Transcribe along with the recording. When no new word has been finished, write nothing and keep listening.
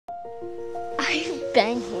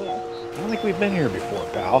been here. I don't think we've been here before,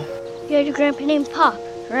 pal. You had a grandpa named Pop,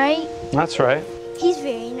 right? That's right. He's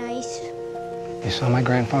very nice. You saw my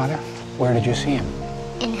grandfather? Where did you see him?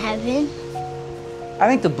 In heaven. I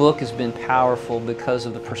think the book has been powerful because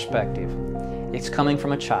of the perspective. It's coming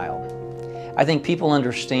from a child. I think people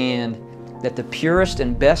understand that the purest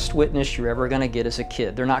and best witness you're ever going to get is a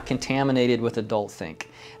kid. They're not contaminated with adult think.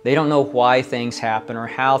 They don't know why things happen or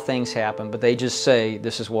how things happen, but they just say,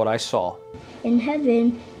 this is what I saw. In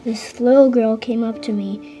heaven, this little girl came up to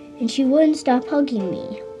me, and she wouldn't stop hugging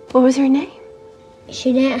me. What was her name?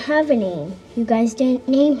 She didn't have a name. You guys didn't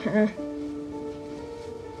name her.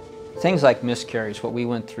 Things like miscarriage, what we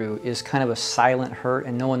went through, is kind of a silent hurt,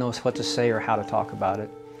 and no one knows what to say or how to talk about it.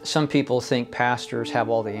 Some people think pastors have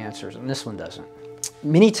all the answers, and this one doesn't.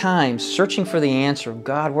 Many times, searching for the answer,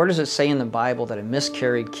 God, where does it say in the Bible that a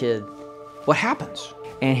miscarried kid, what happens?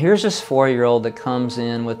 And here's this 4-year-old that comes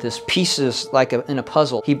in with this pieces like in a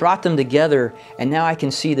puzzle. He brought them together, and now I can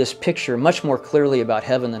see this picture much more clearly about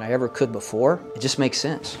heaven than I ever could before. It just makes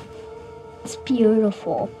sense. It's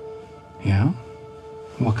beautiful. Yeah?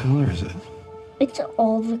 What color is it? It's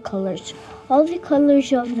all the colors. All the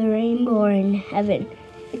colors of the rainbow are in heaven.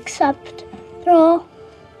 Except they're all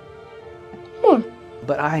more.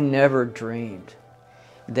 But I never dreamed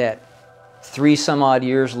that 3 some odd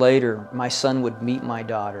years later, my son would meet my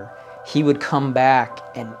daughter. He would come back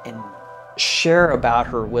and share about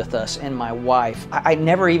her with us and my wife. I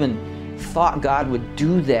never even thought God would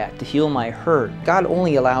do that to heal my hurt. God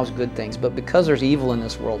only allows good things, but because there's evil in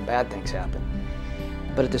this world, bad things happen.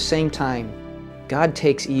 But at the same time, God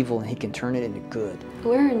takes evil and He can turn it into good.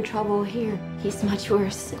 We're in trouble here. He's much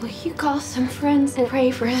worse. Will you call some friends and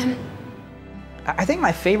pray for him? I think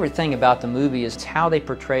my favorite thing about the movie is how they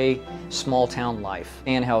portray small town life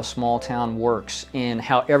and how a small town works and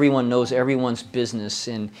how everyone knows everyone's business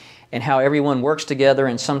and how everyone works together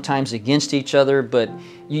and sometimes against each other, but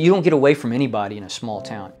you don't get away from anybody in a small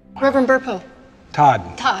town. Reverend Burpo.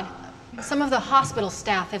 Todd. Todd, some of the hospital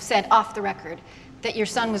staff have said off the record that your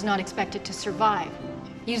son was not expected to survive.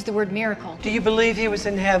 Use the word miracle. Do you believe he was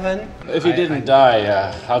in heaven? If he didn't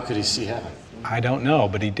die, how could he see heaven? I don't know,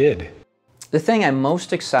 but he did. The thing I'm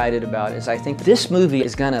most excited about is I think this movie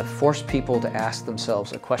is going to force people to ask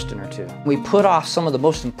themselves a question or two. We put off some of the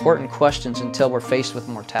most important questions until we're faced with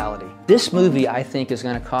mortality. This movie, I think, is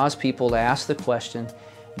going to cause people to ask the question,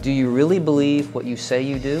 do you really believe what you say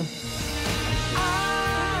you do?